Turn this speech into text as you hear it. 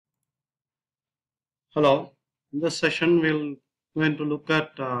Hello, in this session we'll going to look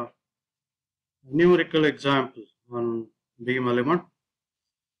at a numerical example on beam element.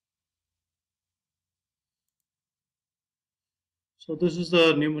 So this is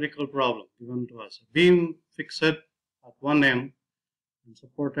the numerical problem given to us. A beam fixed at one end and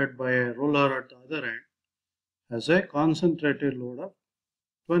supported by a roller at the other end has a concentrated load of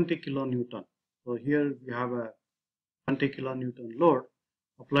 20 kilonewton. So here we have a 20 kilonewton load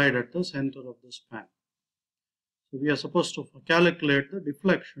applied at the center of the span. So we are supposed to calculate the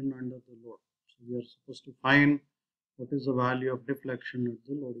deflection under the load. So we are supposed to find what is the value of deflection at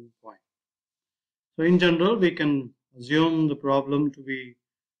the loading point. So in general, we can assume the problem to be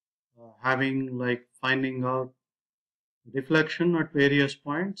having like finding out deflection at various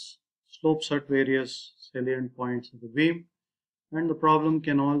points, slopes at various salient points of the beam, and the problem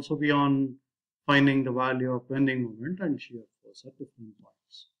can also be on finding the value of bending moment and shear force at different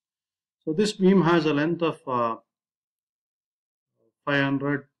points. So this beam has a length of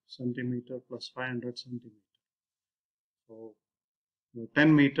 500 centimeter plus 500 centimeter. So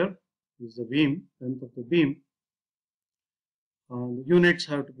 10 meter is the beam, length of the beam. The units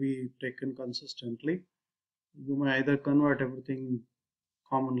have to be taken consistently. You may either convert everything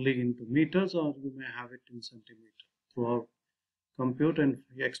commonly into meters or you may have it in centimeter throughout compute and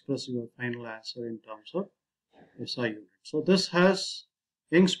express your final answer in terms of SI unit. So this has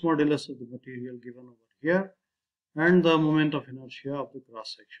Young's modulus of the material given over here and the moment of inertia of the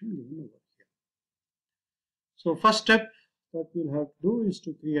cross section given over here. So first step that we'll have to do is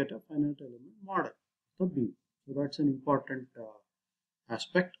to create a finite element model of the beam. So that's an important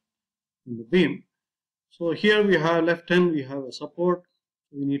aspect in the beam. So here we have left end, we have a support.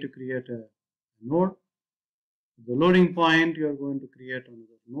 So we need to create a node. The loading point, you are going to create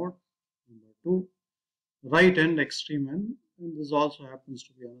another node, number 2. Right end, extreme end, and this also happens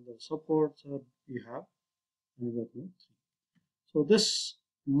to be another support. So we have another node 3. So this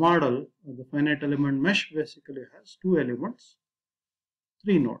model of the finite element mesh basically has 2 elements,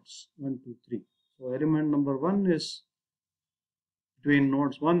 3 nodes, 1, 2, 3. So element number 1 is between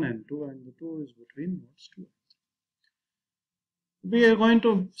nodes 1 and 2 and the 2 is between nodes 2 and 3. We are going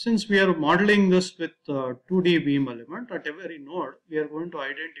to, since we are modeling this with 2D beam element, at every node we are going to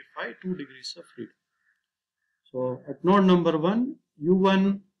identify 2 degrees of freedom. So at node number 1,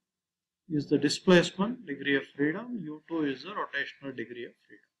 U1 is the displacement degree of freedom, U2 is the rotational degree of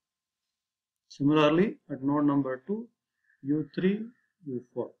freedom. Similarly, at node number 2, U3,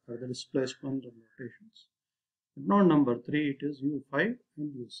 U4 are the displacement and rotations. At node number 3, it is U5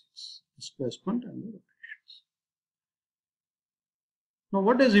 and U6, displacement and the rotations. Now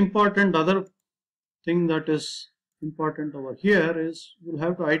what is important, other thing that is important over here is you will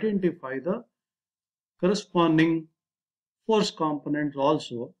have to identify the corresponding force components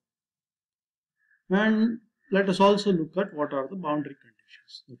also, and let us also look at what are the boundary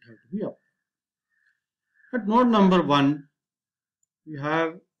conditions that have to be applied. At node number 1, we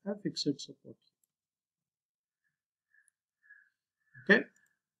have a fixed support. Okay.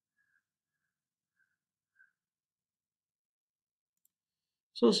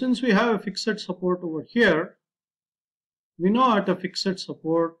 So since we have a fixed support over here, we know at a fixed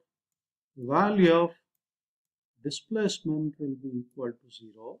support, the value of displacement will be equal to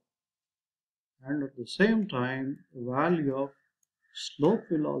 0, and at the same time, the value of slope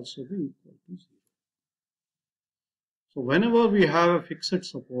will also be equal to 0. So whenever we have a fixed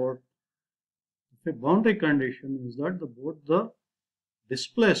support, the boundary condition is that both the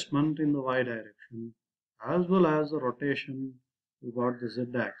displacement in the y direction as well as the rotation about the z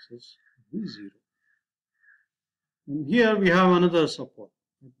axis will be 0. And here we have another support.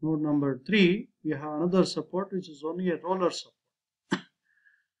 At node number 3, we have another support which is only a roller support.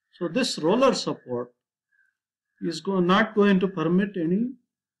 So this roller support is not going to permit any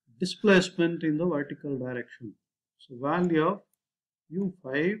displacement in the vertical direction. So value of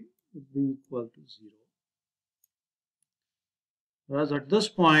U5 would be equal to 0. Whereas at this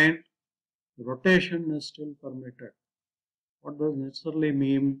point, the rotation is still permitted. What does necessarily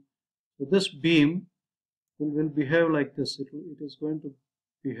mean? So this beam will behave like this. It is going to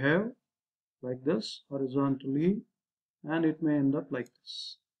behave like this horizontally, and it may end up like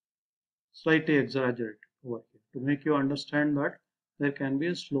this. Slightly exaggerated over here to make you understand that there can be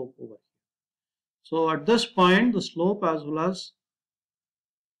a slope over here. So at this point, the slope as well as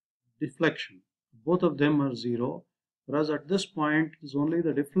deflection, both of them are 0. Whereas at this point, it is only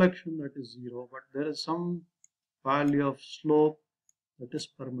the deflection that is 0, but there is some value of slope that is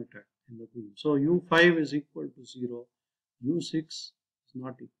permitted in the beam. So U5 is equal to 0, U6 is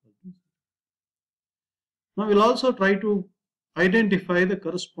not equal to 0. Now we'll also try to identify the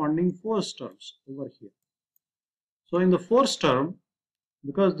corresponding force terms over here. So in the force term,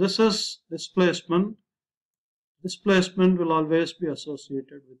 because this is displacement will always be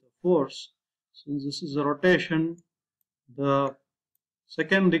associated with a force. Since this is a rotation, the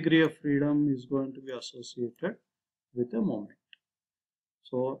second degree of freedom is going to be associated with a moment.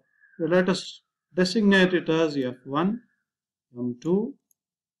 So let us designate it as F1, M2,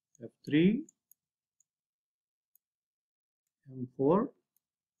 F3, M4,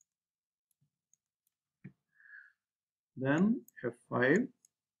 then F5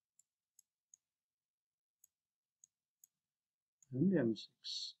 and M6.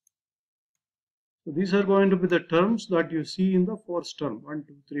 So these are going to be the terms that you see in the force term 1,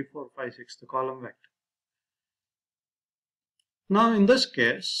 2, 3, 4, 5, 6, the column vector. Now in this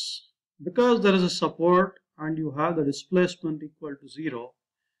case, because there is a support and you have the displacement equal to 0,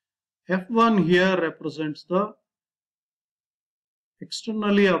 F1 here represents the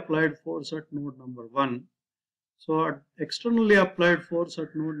externally applied force at node number 1. So externally applied force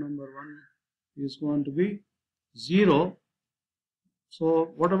at node number 1 is going to be 0.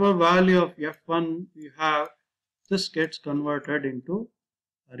 So whatever value of F1 we have, this gets converted into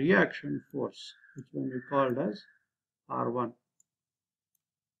a reaction force, which will be called as R1.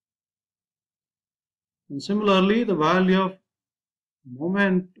 And similarly, the value of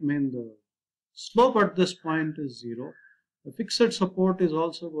moment, the slope at this point is 0. The fixed support is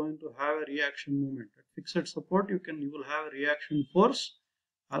also going to have a reaction moment. At fixed support, you will have a reaction force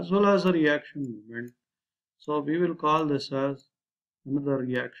as well as a reaction moment. So we will call this as another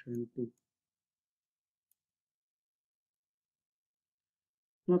reaction 2.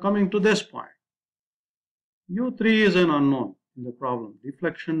 Now coming to this point, U3 is an unknown in the problem.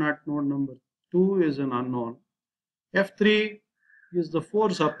 Deflection at node number 2 is an unknown. F3 is the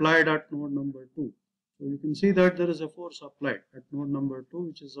force applied at node number 2. So you can see that there is a force applied at node number 2,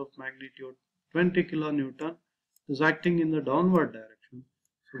 which is of magnitude 20 kilonewton. It is acting in the downward direction.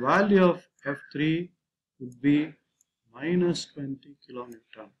 So value of F3 would be minus 20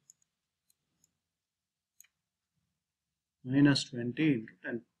 kilonewton. Minus 20 into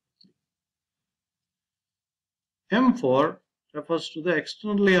 10. M4 refers to the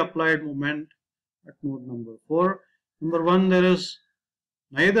externally applied moment at node number 4. Number 1, there is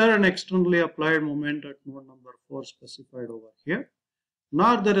neither an externally applied moment at node number 4 specified over here,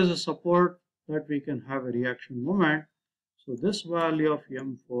 nor there is a support that we can have a reaction moment. So this value of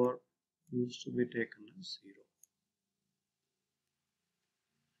M4 is to be taken as 0.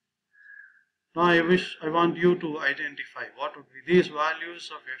 Now I want you to identify what would be these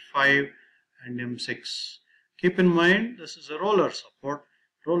values of F5 and M6. Keep in mind, this is a roller support.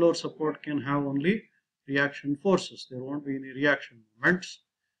 Roller support can have only reaction forces. There won't be any reaction moments.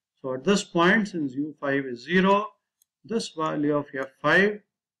 So at this point, since U5 is 0, this value of F5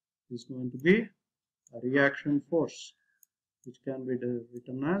 is going to be a reaction force, which can be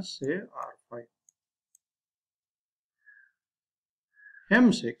written as, say, R5.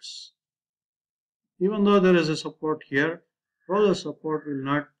 M6, even though there is a support here, roller support will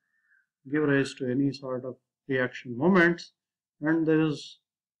not give rise to any sort of reaction moments, and there is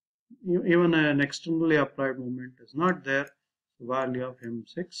even an externally applied moment is not there. The value of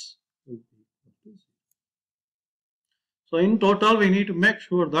M6 will be equal to 0. So in total, we need to make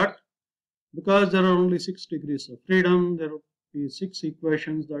sure that because there are only 6 degrees of freedom, there will be 6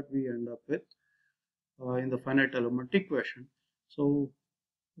 equations that we end up with in the finite element equation. So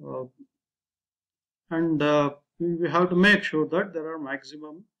we have to make sure that there are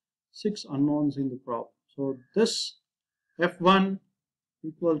maximum 6 unknowns in the problem. So this F1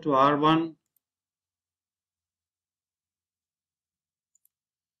 equal to R1.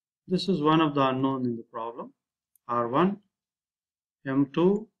 This is one of the unknown in the problem, R1.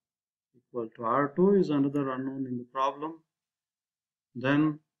 M2 equal to R2 is another unknown in the problem.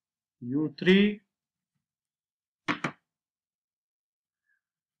 Then U3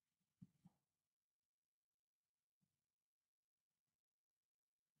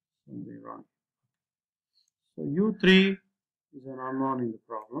 something wrong. So U3 is an unknown in the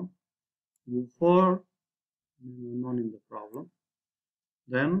problem. U4 is an unknown in the problem.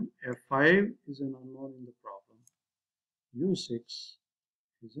 Then F5 is an unknown in the problem. U6 is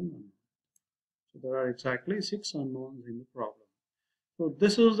an unknown. So there are exactly 6 unknowns in the problem. So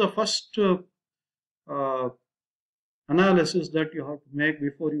this is the first analysis that you have to make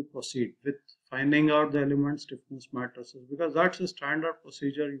before you proceed with finding out the element stiffness matrices, because that's a standard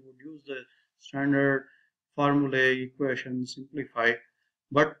procedure. You would use the standard formulae, equation, simplify.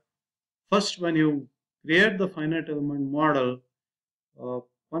 But first, when you create the finite element model,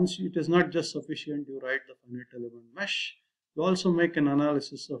 once it is not just sufficient you write the finite element mesh, You also make an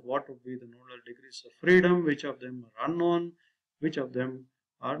analysis of what would be the nodal degrees of freedom, which of them are unknown, which of them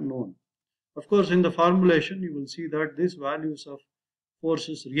are known. Of course, in the formulation, you will see that these values of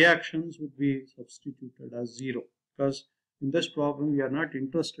forces, reactions would be substituted as 0, because in this problem, we are not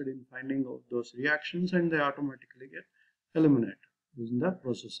interested in finding out those reactions, and they automatically get eliminated using the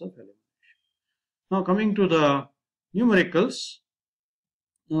process of elimination. Now, coming to the numericals,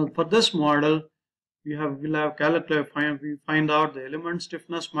 for this model, we find out the element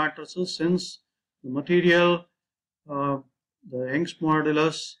stiffness matrices, since the material, the Young's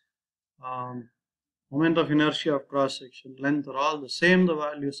modulus, moment of inertia of cross section, length are all the same. The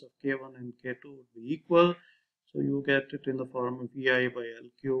values of K1 and K2 would be equal. So you get it in the form of EI by L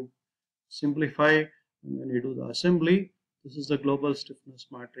cube. Simplify, and when you do the assembly, this is the global stiffness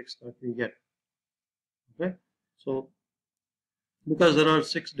matrix that we get. Okay, so because there are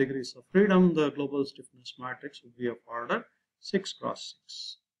 6 degrees of freedom, the global stiffness matrix would be of order 6 cross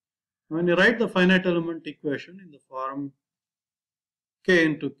 6. When you write the finite element equation in the form K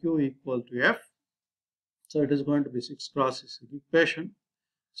into Q equal to F, so it is going to be 6 cross 6 equation.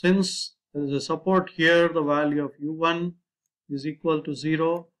 Since there is a support here, the value of U1 is equal to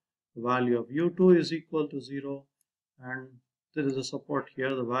 0, the value of U2 is equal to 0, and there is a support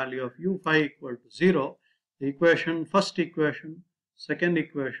here, the value of U5 equal to 0. The equation, first equation, second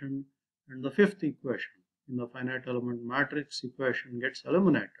equation, and the fifth equation in the finite element matrix equation gets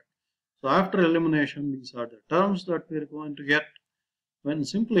eliminated. So after elimination, these are the terms that we are going to get. When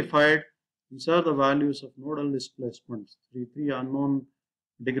simplified, these are the values of nodal displacements, three unknown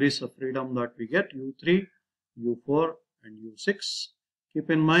degrees of freedom that we get, U3, U4, and U6. Keep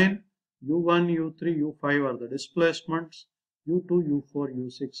in mind, U1, U3, U5 are the displacements, U2, U4,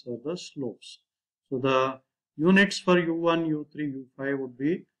 U6 are the slopes. So the units for U1, U3, U5 would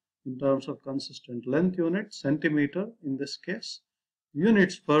be in terms of consistent length unit, centimeter in this case.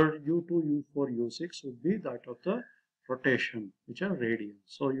 Units for U2, U4, U6 would be that of the rotation, which are radian.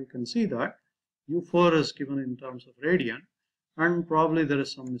 So you can see that U4 is given in terms of radian, and probably there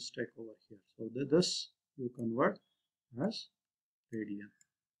is some mistake over here. So this you convert as radian.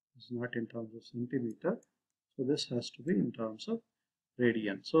 It's not in terms of centimeter. So this has to be in terms of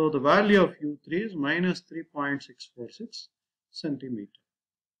radian. So the value of U3 is minus 3.646 centimeter.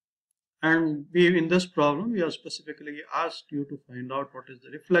 And in this problem, we have specifically asked you to find out what is the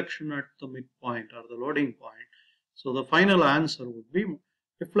reflection at the midpoint or the loading point. So the final answer would be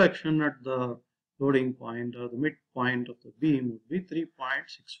reflection at the loading point or the midpoint of the beam would be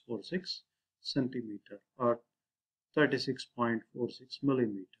 3.646 centimeter or 36.46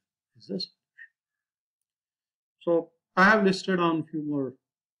 millimeter. Is this? So I have listed on a few more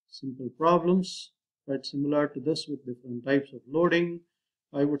simple problems, quite similar to this with different types of loading.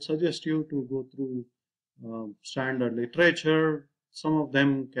 I would suggest you to go through standard literature. Some of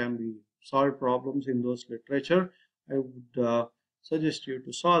them can be solved problems in those literature. I would suggest you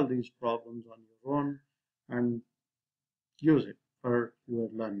to solve these problems on your own and use it for your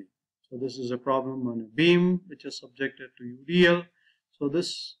learning. So this is a problem on a beam which is subjected to UDL. So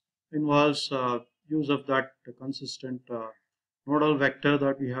this involves use of that consistent nodal vector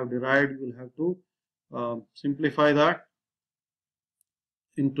that we have derived. You will have to simplify that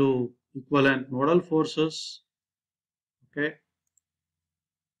into equivalent nodal forces. Okay.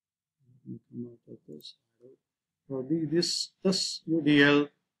 So this UDL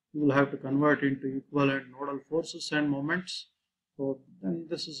you will have to convert into equivalent nodal forces and moments. So then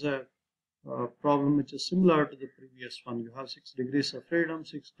this is a problem which is similar to the previous one. You have 6 degrees of freedom,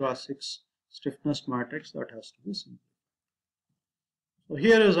 6 cross 6 stiffness matrix that has to be simplified. So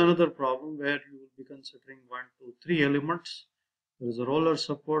here is another problem where you will be considering 1, 2, 3 elements. There is a roller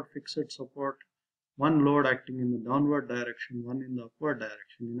support, fixed support, one load acting in the downward direction, one in the upward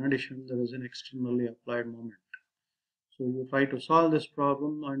direction. In addition, there is an externally applied moment. So you try to solve this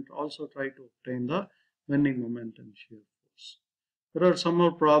problem and also try to obtain the bending moment and shear force. There are some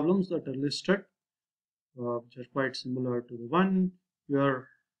more problems that are listed, which are quite similar to the one. You are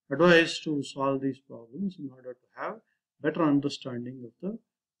advised to solve these problems in order to have better understanding of the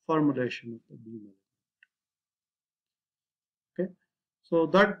formulation of the beam element. Okay, so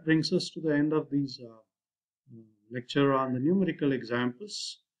that brings us to the end of these lecture on the numerical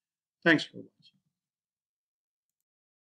examples. Thanks for watching.